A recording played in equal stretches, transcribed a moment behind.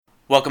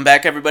Welcome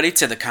back, everybody,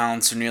 to the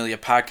Colin Cernelia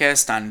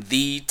podcast on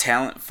the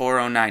Talent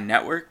 409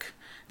 Network.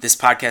 This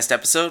podcast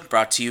episode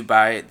brought to you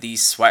by the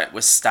Sweat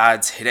with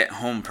Stods Hit at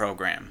Home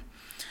program.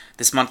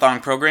 This month-long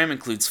program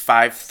includes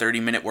 5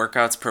 30-minute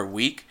workouts per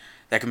week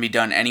that can be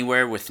done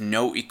anywhere with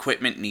no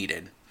equipment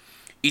needed.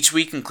 Each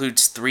week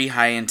includes 3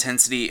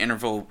 high-intensity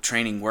interval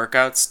training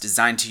workouts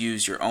designed to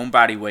use your own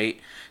body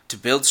weight to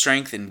build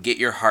strength and get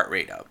your heart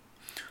rate up,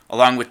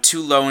 along with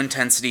 2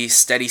 low-intensity,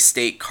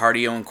 steady-state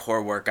cardio and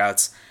core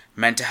workouts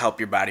meant to help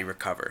your body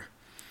recover.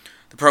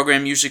 The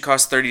program usually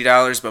costs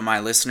 $30, but my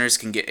listeners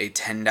can get a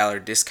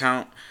 $10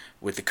 discount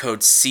with the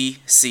code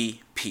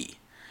CCP.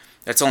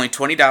 That's only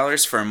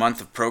 $20 for a month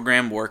of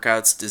program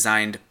workouts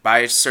designed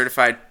by a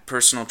certified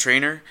personal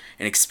trainer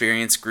and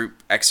experienced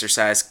group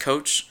exercise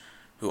coach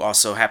who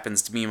also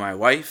happens to be my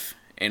wife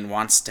and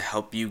wants to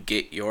help you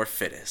get your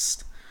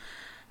fittest.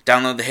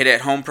 Download the Hit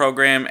at Home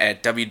program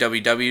at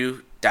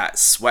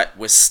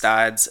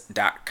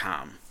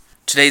www.sweatwithstods.com.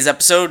 Today's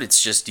episode, it's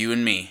just you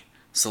and me.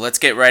 So let's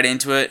get right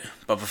into it.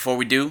 But before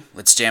we do,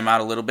 let's jam out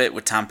a little bit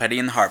with Tom Petty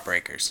and the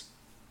Heartbreakers.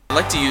 I'd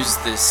like to use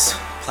this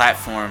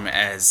platform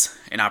as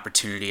an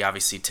opportunity,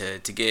 obviously, to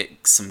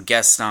get some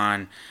guests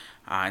on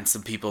and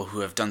some people who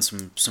have done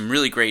some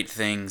really great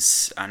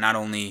things, not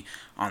only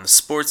on the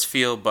sports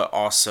field, but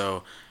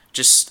also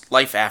just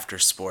life after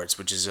sports,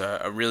 which is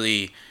a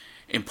really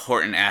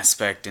important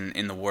aspect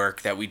in the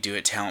work that we do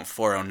at Talent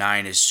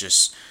 409, is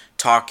just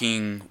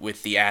talking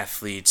with the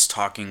athletes,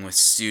 talking with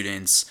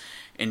students,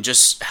 and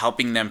just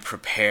helping them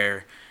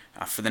prepare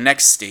for the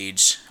next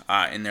stage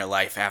in their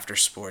life after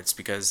sports,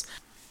 because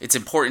it's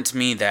important to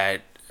me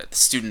that the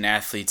student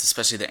athletes,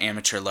 especially the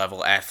amateur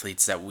level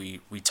athletes that we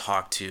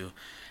talk to,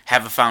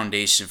 have a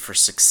foundation for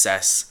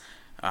success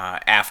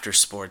after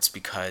sports,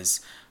 because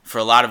for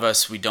a lot of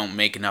us, we don't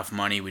make enough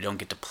money, we don't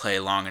get to play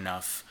long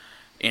enough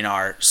in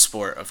our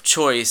sport of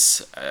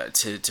choice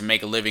to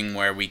make a living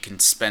where we can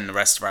spend the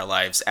rest of our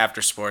lives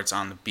after sports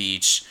on the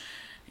beach,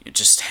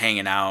 just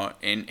hanging out.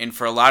 And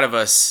for a lot of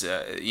us,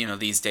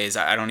 these days,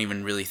 I don't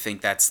even really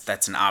think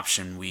that's an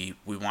option. We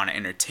want to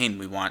entertain.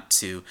 We want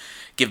to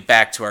give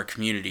back to our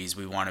communities.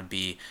 We want to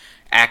be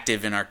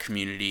active in our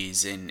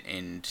communities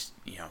and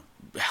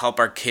help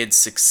our kids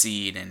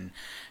succeed and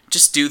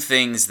just do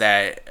things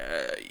that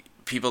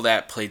people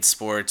that played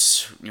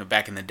sports,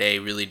 back in the day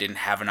really didn't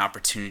have an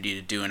opportunity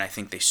to do. And I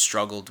think they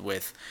struggled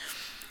with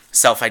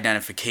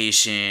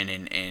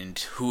self-identification and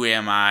who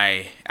am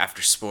I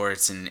after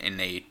sports, and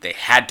they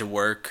had to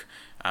work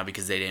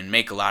because they didn't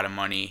make a lot of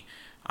money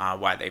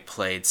while they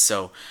played.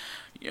 So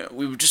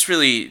we just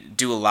really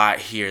do a lot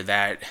here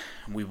that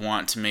we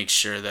want to make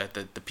sure that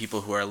the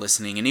people who are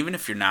listening, and even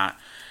if you're not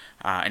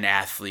an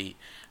athlete,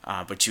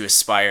 but you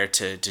aspire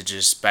to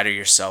just better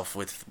yourself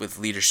with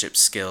leadership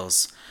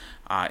skills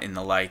and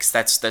the likes,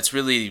 that's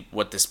really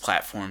what this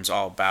platform's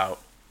all about.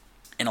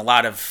 And a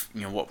lot of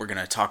what we're going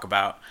to talk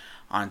about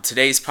on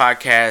today's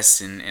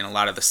podcast and a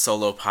lot of the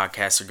solo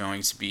podcasts are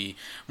going to be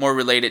more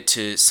related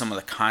to some of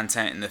the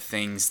content and the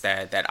things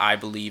that I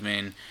believe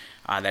in,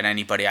 that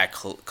anybody I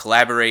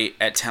collaborate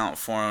at Talent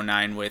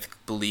 409 with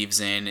believes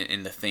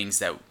in the things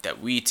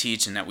that we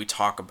teach and that we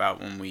talk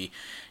about when we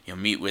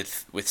meet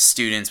with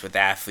students, with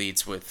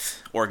athletes,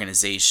 with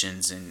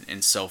organizations,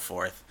 and so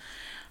forth.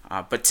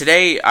 But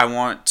today I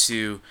want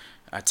to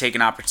take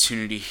an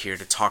opportunity here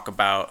to talk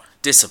about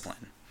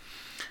discipline.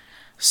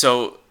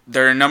 So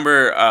there are a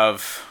number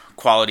of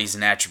qualities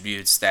and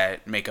attributes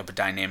that make up a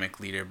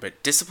dynamic leader,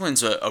 but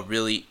discipline's a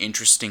really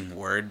interesting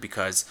word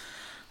because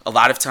a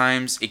lot of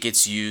times it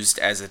gets used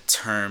as a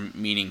term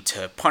meaning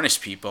to punish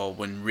people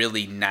when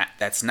really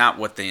that's not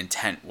what the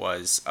intent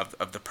was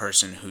of the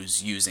person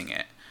who's using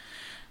it.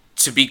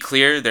 To be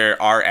clear,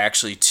 there are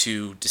actually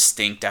 2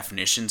 distinct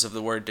definitions of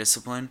the word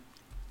discipline.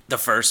 The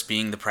first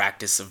being the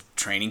practice of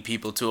training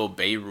people to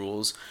obey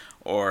rules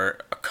or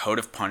a code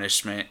of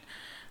punishment,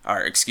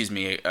 a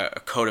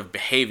code of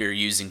behavior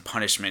using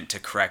punishment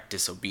to correct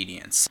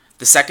disobedience.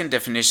 The second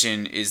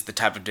definition is the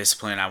type of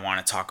discipline I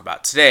want to talk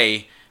about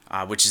today,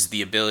 which is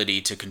the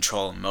ability to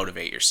control and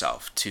motivate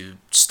yourself, to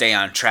stay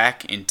on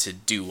track and to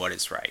do what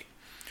is right.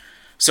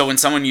 So when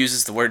someone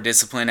uses the word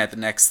discipline at the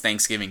next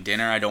Thanksgiving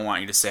dinner, I don't want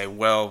you to say,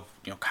 well,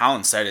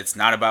 Colin said it's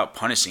not about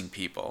punishing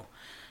people.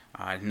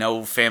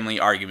 No family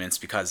arguments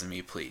because of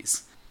me,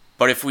 please.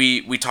 But if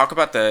we talk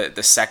about the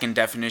second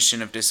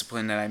definition of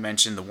discipline that I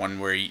mentioned, the one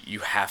where you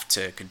have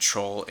to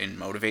control and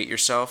motivate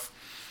yourself,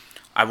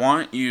 I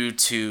want you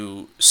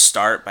to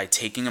start by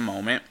taking a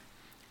moment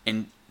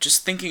and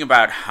just thinking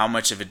about how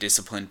much of a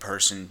disciplined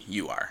person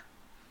you are.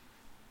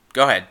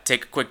 Go ahead,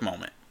 take a quick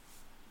moment.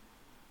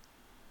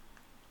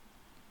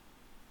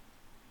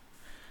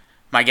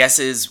 My guess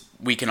is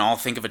we can all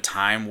think of a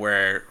time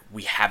where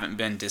we haven't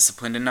been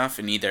disciplined enough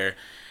and either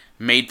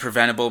made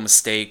preventable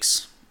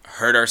mistakes,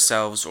 hurt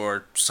ourselves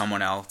or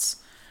someone else,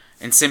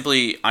 and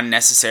simply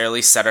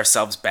unnecessarily set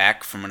ourselves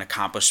back from an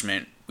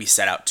accomplishment we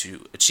set out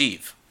to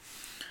achieve.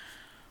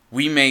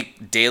 We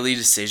make daily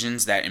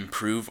decisions that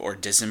improve or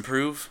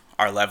disimprove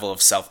our level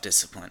of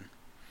self-discipline.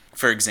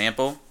 For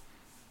example,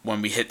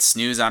 when we hit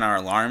snooze on our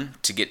alarm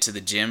to get to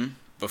the gym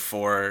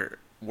before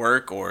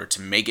work or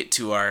to make it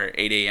to our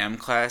 8 a.m.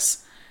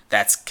 class,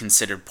 that's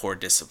considered poor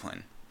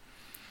discipline.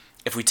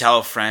 If we tell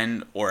a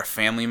friend or a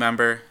family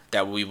member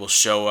that we will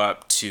show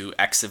up to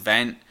X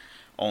event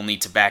only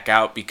to back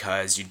out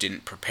because you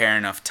didn't prepare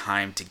enough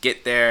time to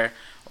get there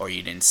or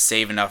you didn't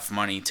save enough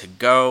money to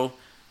go,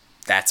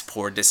 that's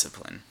poor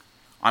discipline.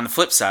 On the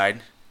flip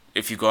side,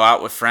 if you go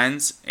out with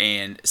friends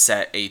and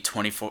set a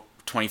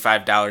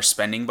 $25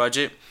 spending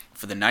budget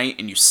for the night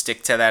and you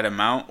stick to that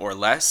amount or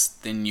less,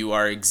 then you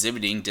are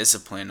exhibiting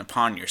discipline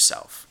upon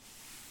yourself.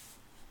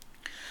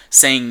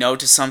 Saying no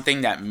to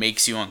something that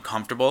makes you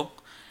uncomfortable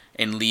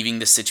and leaving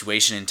the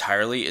situation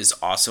entirely is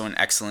also an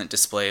excellent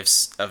display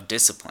of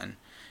discipline.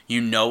 You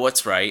know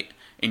what's right,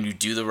 and you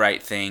do the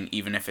right thing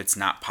even if it's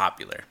not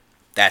popular.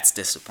 That's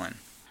discipline.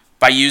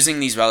 By using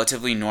these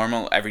relatively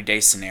normal everyday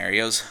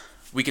scenarios,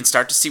 we can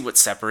start to see what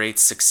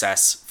separates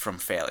success from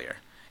failure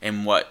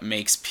and what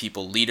makes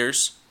people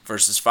leaders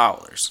versus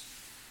followers.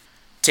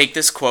 Take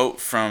this quote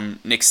from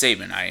Nick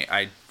Saban.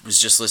 I was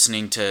just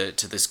listening to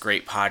this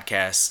great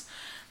podcast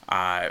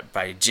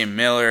by Jim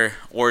Miller,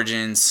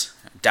 Origins.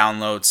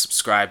 Download,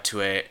 subscribe to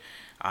it.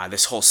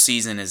 This whole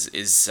season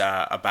is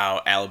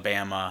about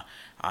Alabama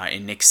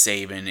and Nick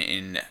Saban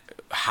and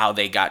how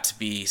they got to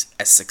be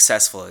as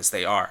successful as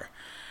they are.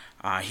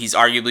 He's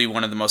arguably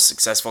one of the most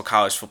successful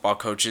college football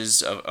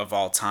coaches of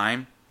all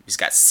time. He's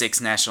got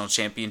 6 national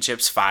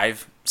championships,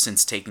 5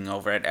 since taking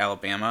over at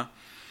Alabama.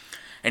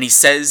 And he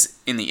says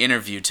in the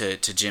interview to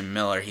Jim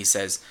Miller, he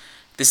says,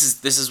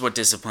 this is what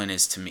discipline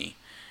is to me.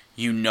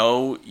 You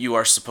know you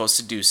are supposed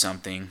to do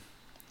something,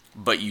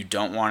 but you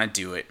don't want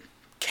to do it.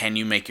 Can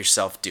you make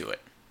yourself do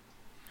it?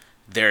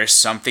 There is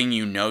something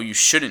you know you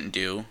shouldn't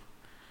do,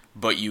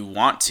 but you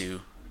want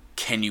to.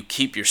 Can you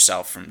keep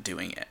yourself from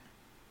doing it?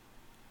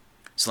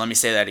 So let me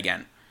say that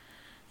again.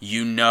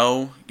 You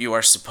know you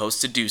are supposed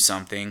to do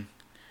something,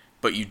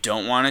 but you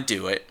don't want to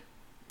do it.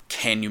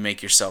 Can you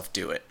make yourself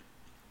do it?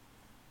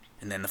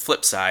 And then the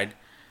flip side,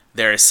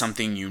 there is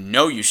something you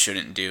know you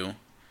shouldn't do,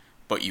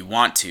 but you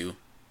want to.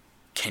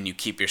 Can you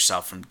keep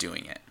yourself from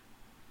doing it?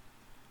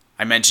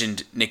 I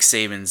mentioned Nick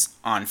Saban's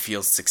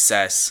on-field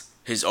success.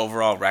 His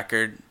overall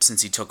record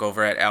since he took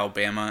over at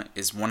Alabama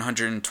is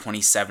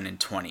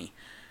 127-20.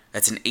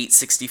 That's an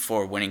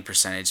 .864 winning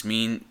percentage,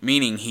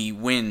 meaning he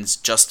wins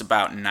just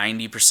about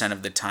 90%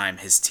 of the time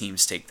his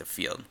teams take the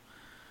field.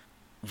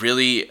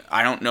 Really,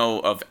 I don't know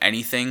of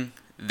anything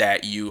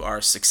that you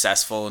are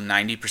successful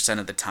 90%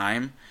 of the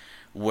time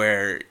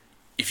where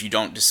if you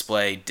don't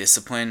display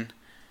discipline,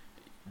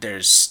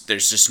 there's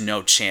just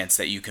no chance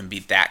that you can be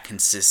that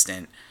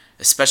consistent,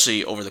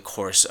 especially over the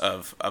course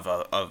of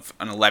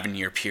an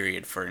 11-year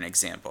period, for an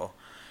example.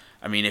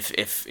 I mean,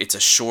 if it's a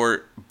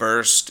short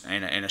burst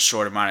and in a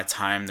short amount of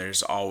time,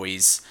 there's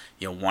always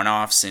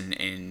one-offs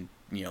and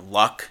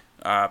luck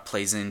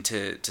plays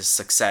into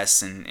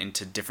success and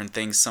into different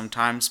things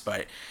sometimes.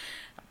 But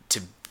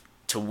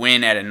to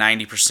win at a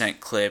 90%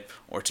 clip,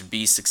 or to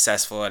be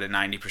successful at a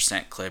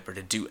 90% clip, or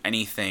to do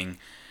anything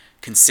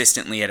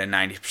consistently at a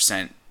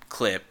 90%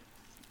 clip,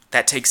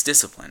 that takes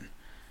discipline.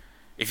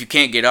 If you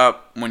can't get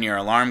up when your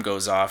alarm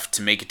goes off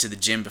to make it to the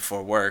gym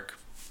before work,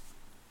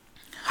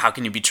 how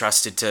can you be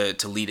trusted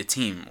to lead a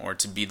team or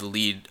to be the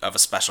lead of a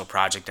special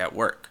project at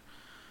work?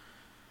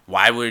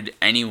 Why would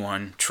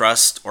anyone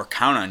trust or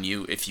count on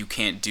you if you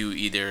can't do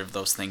either of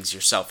those things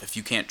yourself? If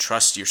you can't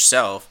trust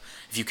yourself,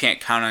 if you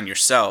can't count on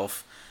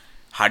yourself,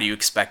 how do you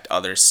expect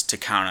others to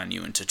count on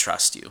you and to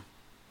trust you?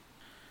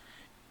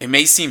 It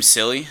may seem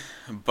silly,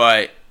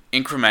 but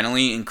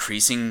incrementally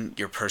increasing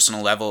your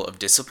personal level of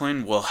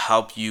discipline will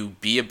help you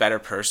be a better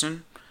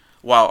person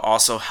while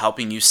also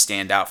helping you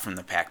stand out from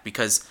the pack.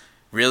 Because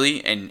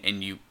really,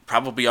 and you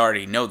probably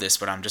already know this,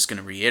 but I'm just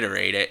going to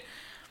reiterate it,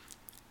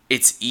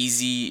 it's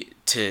easy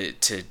to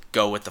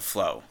go with the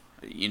flow.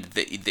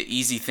 The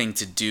easy thing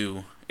to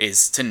do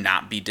is to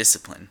not be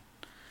disciplined.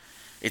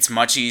 It's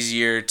much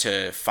easier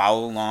to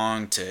follow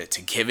along,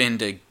 to give in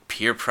to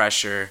peer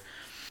pressure.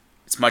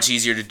 It's much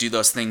easier to do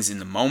those things in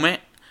the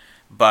moment,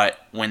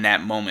 but when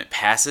that moment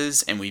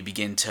passes and we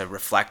begin to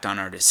reflect on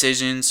our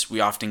decisions, we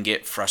often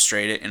get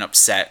frustrated and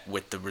upset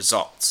with the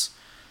results.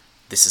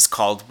 This is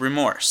called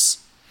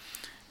remorse.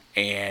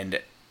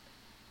 And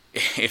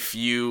if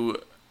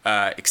you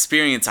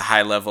experience a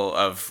high level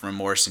of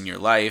remorse in your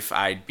life,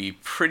 I'd be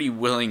pretty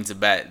willing to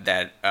bet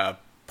that a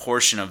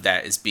portion of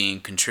that is being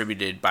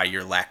contributed by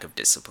your lack of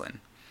discipline.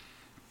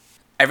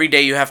 Every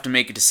day you have to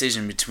make a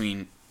decision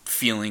between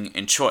feeling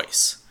and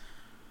choice.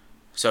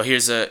 So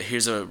here's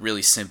a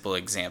really simple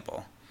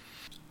example.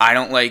 I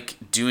don't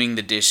like doing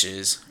the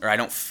dishes, or I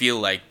don't feel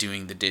like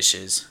doing the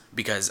dishes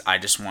because I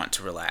just want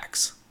to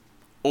relax.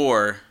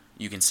 Or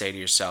you can say to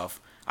yourself,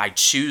 I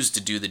choose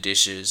to do the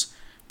dishes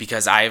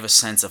because I have a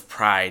sense of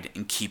pride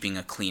in keeping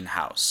a clean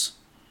house.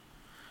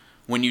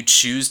 When you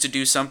choose to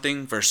do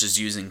something versus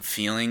using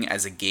feeling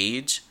as a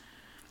gauge,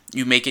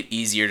 you make it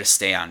easier to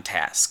stay on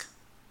task.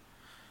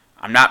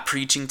 I'm not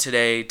preaching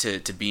today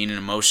to be an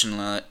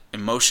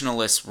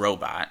emotionalist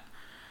robot.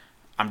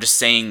 I'm just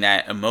saying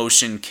that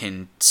emotion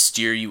can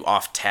steer you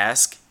off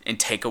task and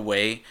take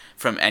away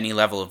from any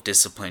level of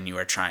discipline you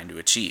are trying to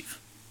achieve.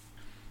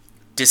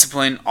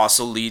 Discipline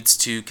also leads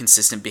to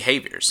consistent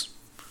behaviors.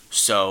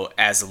 So,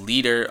 as a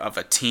leader of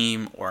a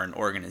team or an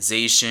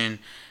organization,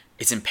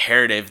 it's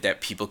imperative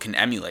that people can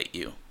emulate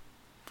you.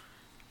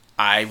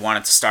 I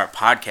wanted to start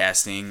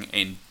podcasting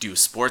and do a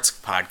sports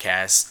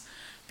podcast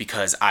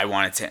because I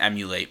wanted to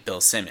emulate Bill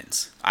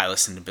Simmons. I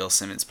listen to Bill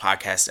Simmons'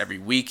 podcast every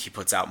week. He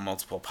puts out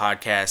multiple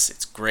podcasts.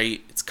 It's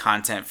great. It's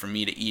content for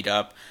me to eat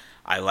up.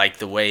 I like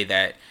the way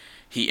that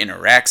he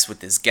interacts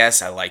with his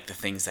guests. I like the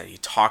things that he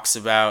talks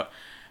about.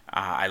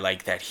 I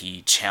like that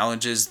he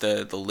challenges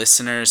the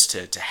listeners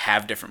to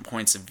have different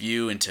points of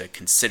view and to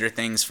consider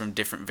things from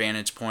different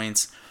vantage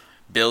points.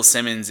 Bill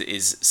Simmons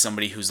is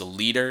somebody who's a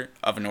leader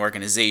of an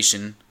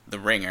organization, The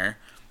Ringer,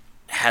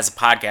 has a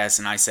podcast,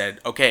 and I said,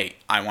 okay,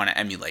 I want to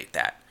emulate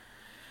that.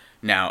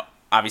 Now,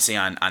 obviously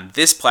on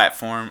this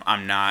platform,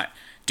 I'm not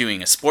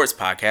doing a sports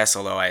podcast,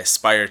 although I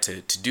aspire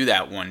to do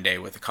that one day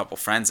with a couple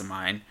friends of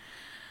mine.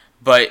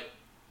 But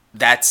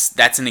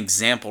that's an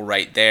example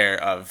right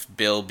there of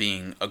Bill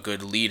being a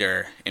good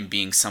leader and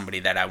being somebody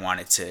that I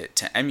wanted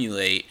to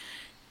emulate,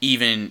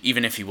 even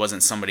if he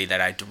wasn't somebody that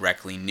I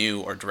directly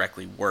knew or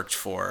directly worked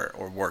for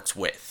or worked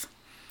with.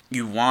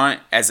 You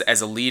want, as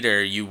a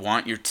leader, you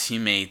want your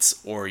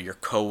teammates or your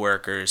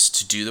coworkers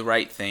to do the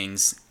right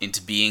things and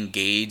to be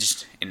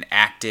engaged and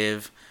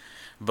active.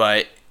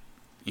 But,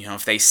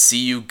 if they see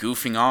you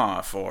goofing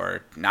off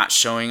or not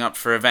showing up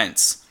for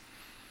events,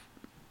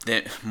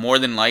 that more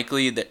than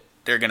likely that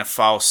they're going to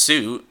follow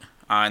suit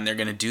and they're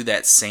going to do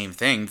that same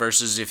thing.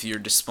 Versus if you're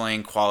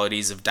displaying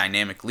qualities of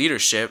dynamic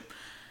leadership,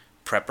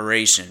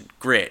 preparation,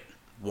 grit,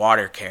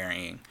 water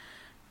carrying,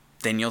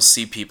 then you'll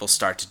see people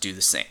start to do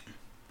the same.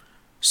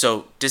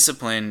 So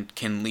discipline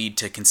can lead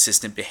to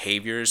consistent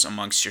behaviors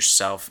amongst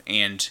yourself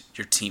and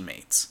your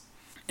teammates.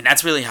 And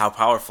that's really how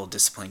powerful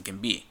discipline can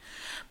be.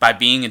 By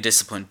being a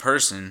disciplined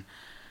person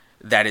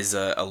that is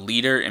a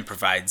leader and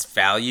provides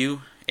value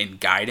and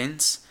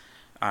guidance,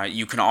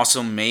 you can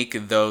also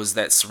make those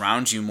that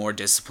surround you more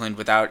disciplined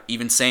without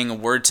even saying a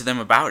word to them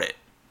about it.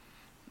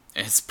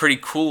 It's pretty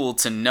cool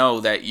to know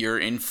that your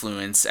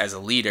influence as a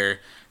leader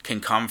can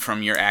come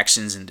from your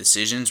actions and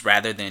decisions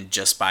rather than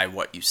just by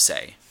what you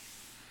say.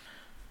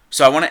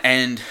 So I want to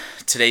end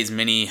today's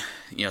mini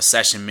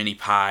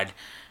pod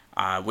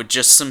with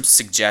just some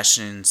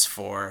suggestions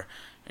for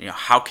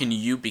how can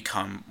you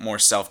become more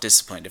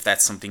self-disciplined if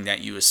that's something that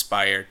you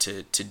aspire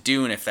to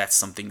do and if that's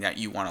something that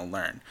you want to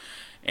learn.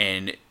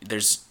 And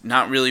there's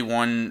not really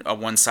a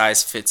one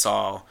size fits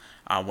all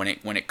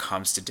when it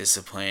comes to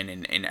discipline,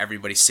 and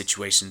everybody's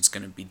situation is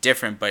going to be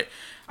different. But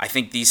I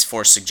think these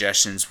 4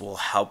 suggestions will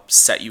help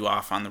set you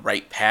off on the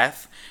right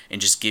path and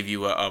just give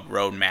you a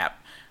roadmap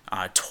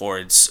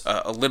towards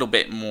a little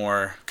bit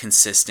more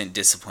consistent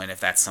discipline if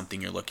that's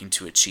something you're looking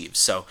to achieve.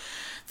 So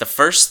the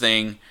first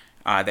thing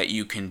that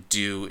you can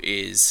do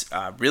is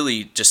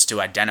really just to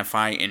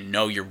identify and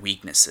know your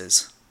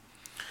weaknesses.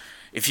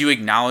 If you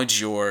acknowledge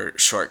your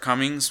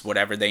shortcomings,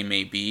 whatever they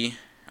may be,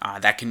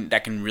 that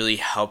can really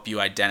help you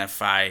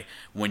identify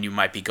when you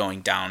might be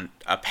going down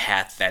a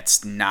path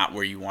that's not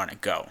where you want to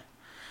go.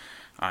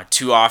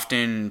 Too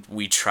often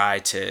we try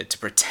to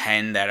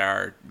pretend that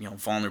our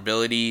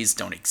vulnerabilities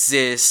don't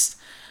exist,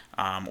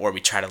 or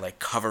we try to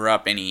cover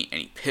up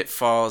any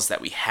pitfalls that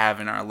we have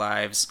in our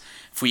lives.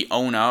 If we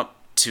own up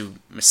to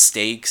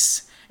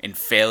mistakes and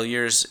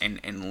failures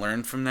and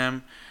learn from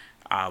them,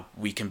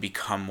 we can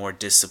become more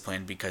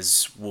disciplined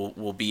because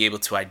we'll be able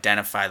to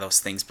identify those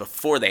things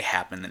before they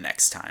happen the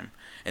next time,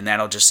 and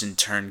that'll just in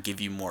turn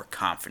give you more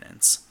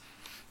confidence.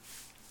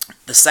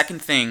 The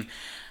second thing,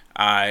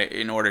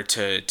 in order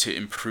to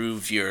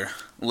improve your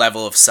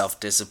level of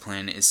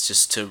self-discipline, is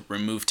just to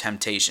remove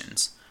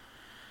temptations.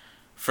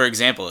 For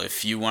example,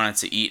 if you wanted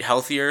to eat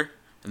healthier,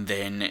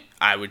 then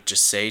I would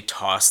just say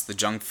toss the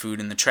junk food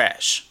in the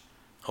trash.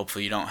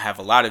 Hopefully you don't have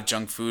a lot of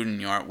junk food and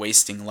you aren't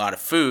wasting a lot of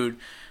food,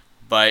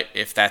 but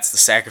if that's the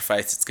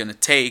sacrifice it's going to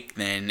take,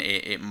 then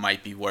it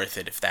might be worth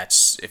it if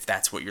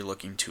that's what you're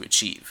looking to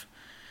achieve.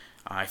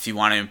 If you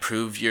want to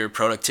improve your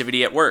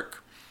productivity at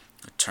work,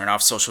 turn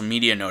off social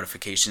media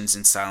notifications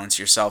and silence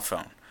your cell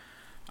phone.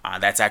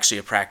 That's actually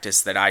a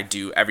practice that I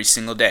do every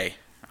single day,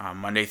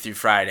 Monday through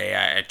Friday.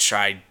 I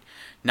try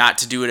not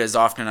to do it as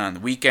often on the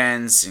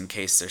weekends in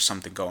case there's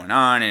something going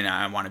on and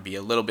I want to be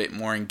a little bit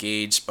more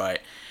engaged, but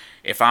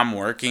if I'm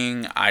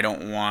working, I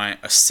don't want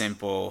a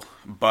simple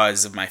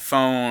buzz of my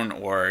phone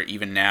or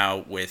even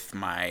now with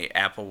my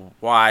Apple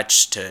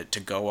Watch to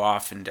go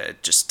off and to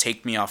just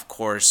take me off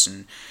course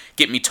and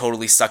get me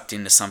totally sucked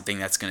into something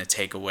that's going to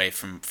take away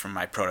from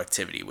my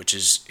productivity, which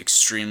is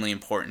extremely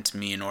important to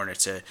me in order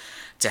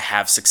to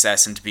have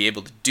success and to be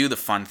able to do the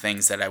fun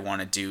things that I want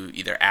to do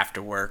either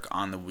after work,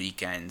 on the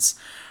weekends,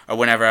 or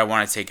whenever I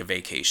want to take a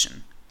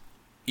vacation.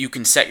 You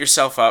can set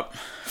yourself up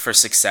for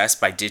success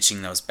by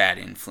ditching those bad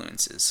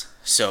influences.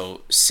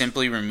 So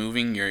simply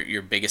removing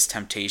your biggest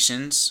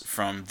temptations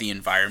from the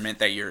environment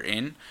that you're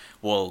in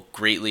will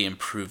greatly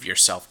improve your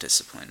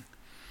self-discipline.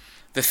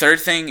 The third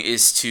thing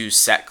is to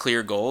set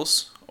clear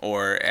goals,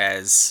 or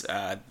as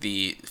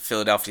the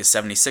Philadelphia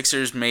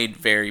 76ers made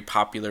very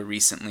popular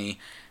recently,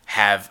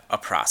 have a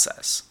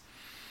process.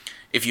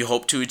 If you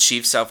hope to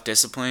achieve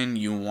self-discipline,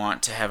 you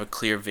want to have a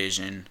clear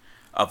vision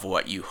of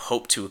what you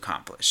hope to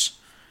accomplish.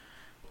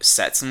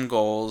 Set some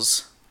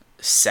goals,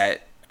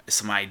 set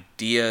some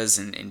ideas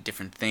and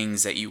different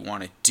things that you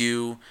want to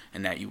do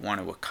and that you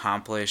want to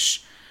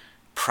accomplish.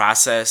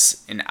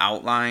 Process an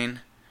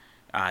outline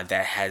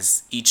that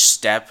has each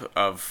step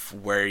of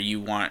where you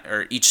want,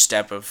 or each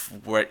step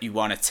of what you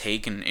want to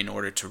take in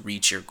order to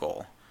reach your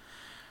goal.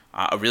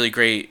 A really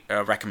great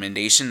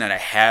recommendation that I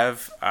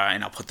have,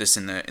 and I'll put this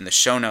in the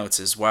show notes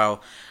as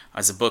well,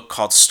 is a book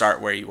called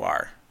Start Where You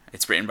Are.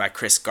 It's written by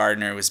Chris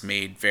Gardner. It was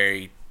made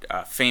very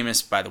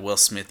famous by the Will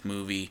Smith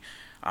movie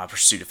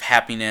Pursuit of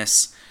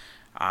Happiness.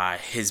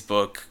 His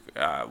book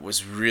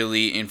was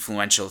really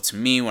influential to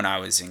me when I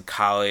was in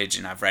college,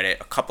 and I've read it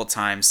a couple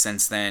times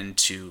since then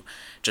to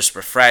just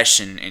refresh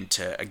and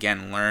to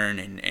again learn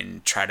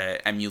and try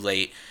to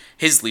emulate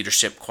his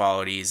leadership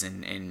qualities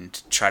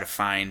and try to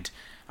find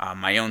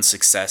my own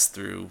success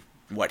through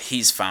what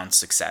he's found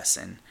success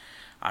in.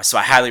 So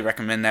I highly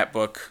recommend that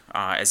book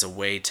as a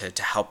way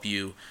to help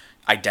you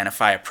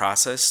identify a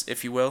process,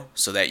 if you will,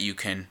 so that you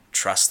can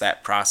trust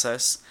that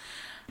process,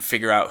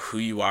 figure out who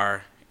you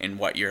are and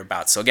what you're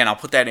about. So again, I'll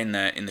put that in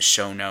the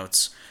show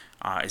notes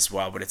as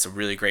well, but it's a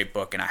really great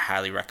book and I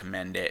highly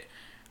recommend it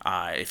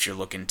if you're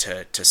looking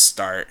to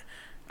start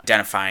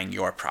identifying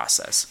your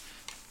process.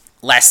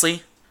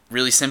 Lastly,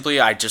 really simply,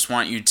 I just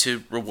want you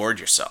to reward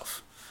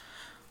yourself.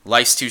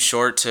 Life's too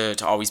short to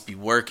always be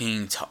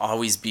working, to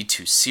always be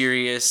too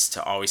serious,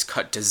 to always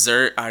cut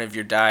dessert out of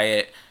your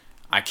diet.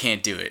 I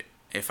can't do it.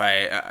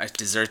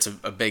 Dessert's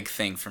a big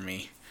thing for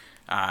me.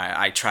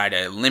 I try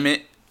to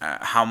limit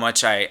how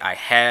much I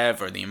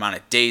have or the amount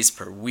of days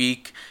per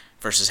week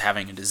versus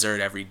having a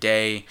dessert every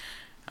day.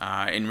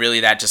 And really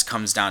that just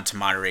comes down to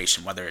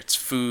moderation, whether it's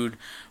food,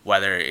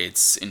 whether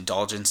it's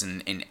indulgence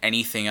in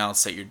anything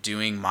else that you're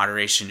doing.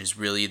 Moderation is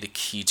really the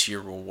key to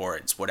your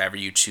rewards, whatever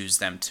you choose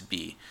them to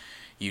be.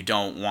 You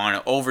don't want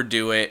to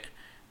overdo it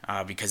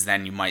because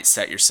then you might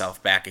set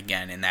yourself back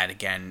again, and that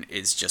again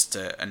is just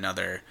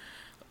another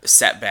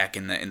setback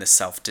in the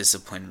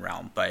self-discipline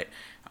realm. But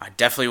I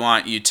definitely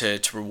want you to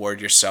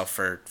reward yourself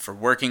for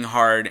working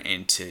hard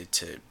and to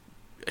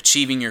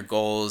achieving your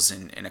goals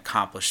and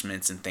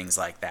accomplishments and things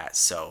like that.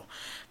 So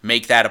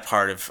make that a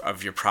part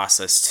of your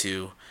process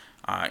too,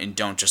 and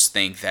don't just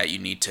think that you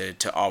need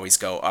to always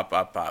go up,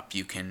 up, up.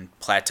 You can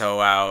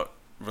plateau out,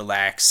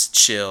 relax,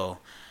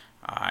 chill,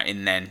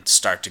 and then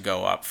start to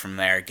go up from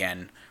there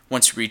again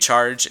once you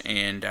recharge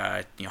and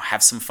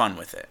have some fun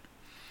with it.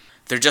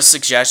 They're just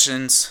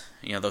suggestions,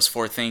 those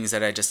 4 things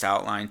that I just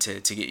outlined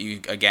to get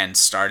you again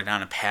started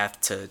on a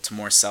path to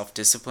more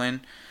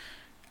self-discipline.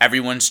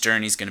 Everyone's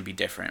journey is going to be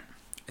different.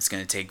 It's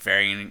going to take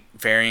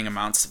varying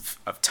amounts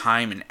of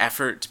time and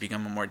effort to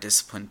become a more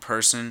disciplined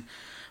person,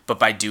 but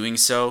by doing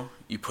so,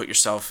 you put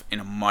yourself in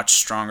a much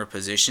stronger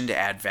position to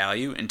add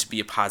value and to be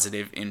a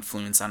positive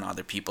influence on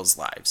other people's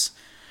lives.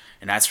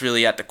 And that's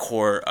really at the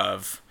core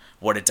of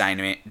what a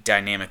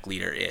dynamic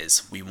leader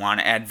is. We want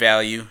to add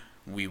value,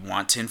 we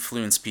want to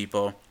influence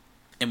people,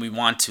 and we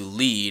want to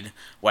lead,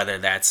 whether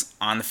that's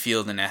on the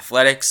field in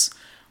athletics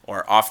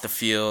or off the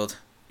field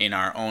in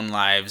our own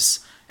lives,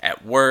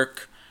 at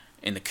work,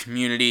 in the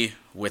community,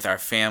 with our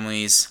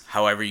families,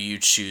 however you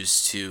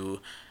choose to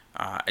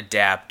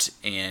adapt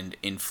and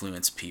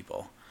influence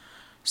people.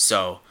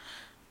 So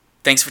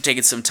thanks for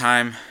taking some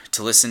time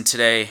to listen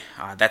today.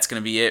 That's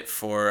going to be it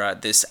for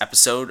this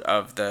episode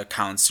of the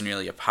Colin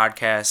Cernelia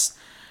podcast.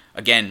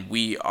 Again,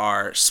 we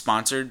are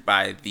sponsored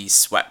by the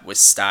Sweat with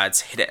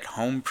Stods Hit at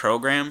Home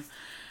program.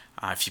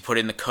 If you put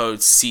in the code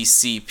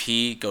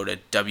CCP, go to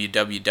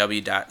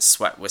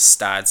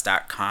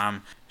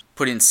www.sweatwithstods.com.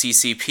 Put in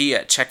CCP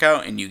at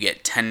checkout and you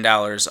get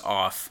 $10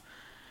 off.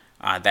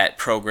 That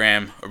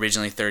program,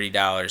 originally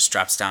 $30,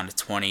 drops down to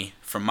 $20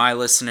 for my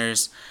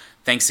listeners.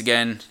 Thanks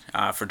again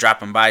for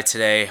dropping by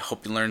today.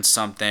 Hope you learned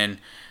something.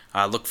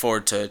 Look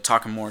forward to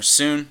talking more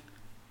soon.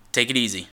 Take it easy.